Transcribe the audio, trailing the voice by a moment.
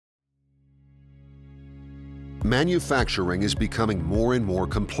Manufacturing is becoming more and more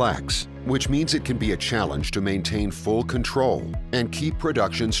complex, which means it can be a challenge to maintain full control and keep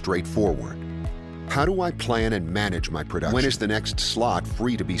production straightforward. How do I plan and manage my production? When is the next slot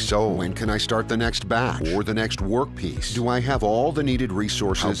free to be sold? When can I start the next batch or the next work piece? Do I have all the needed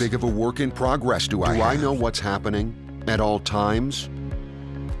resources? How big of a work in progress do I have? Do I know what's happening at all times?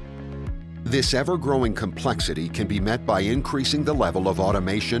 This ever-growing complexity can be met by increasing the level of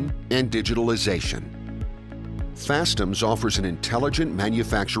automation and digitalization. Fastems offers an intelligent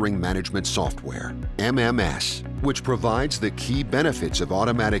manufacturing management software, MMS, which provides the key benefits of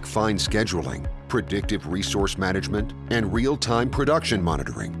automatic fine scheduling, predictive resource management, and real-time production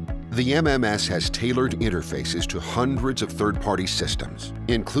monitoring. The MMS has tailored interfaces to hundreds of third-party systems,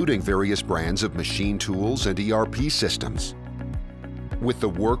 including various brands of machine tools and ERP systems. With the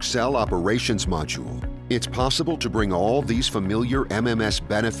Work Cell Operations module, it's possible to bring all these familiar MMS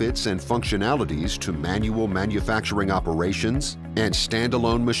benefits and functionalities to manual manufacturing operations and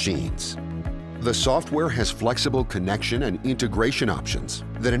standalone machines. The software has flexible connection and integration options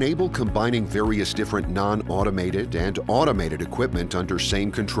that enable combining various different non-automated and automated equipment under same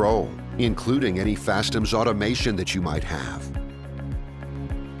control, including any Fastems automation that you might have.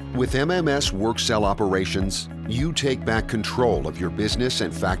 With MMS Work Cell Operations, you take back control of your business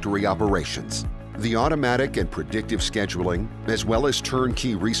and factory operations. The automatic and predictive scheduling, as well as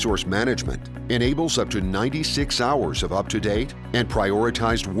turnkey resource management, enables up to 96 hours of up-to-date and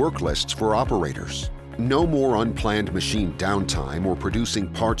prioritized work lists for operators. No more unplanned machine downtime or producing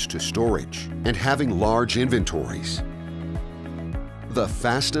parts to storage and having large inventories. The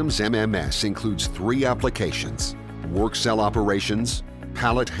Fastems MMS includes 3 applications: Work Cell Operations,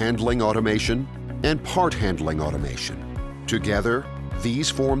 Pallet Handling Automation, and Part Handling Automation. Together,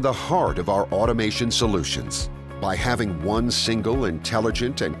 these form the heart of our automation solutions. By having one single,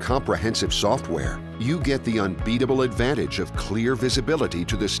 intelligent, and comprehensive software, you get the unbeatable advantage of clear visibility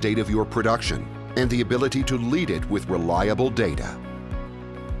to the state of your production and the ability to lead it with reliable data.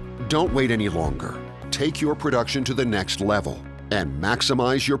 Don't wait any longer. Take your production to the next level and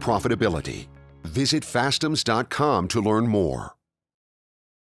maximize your profitability. Visit Fastems.com to learn more.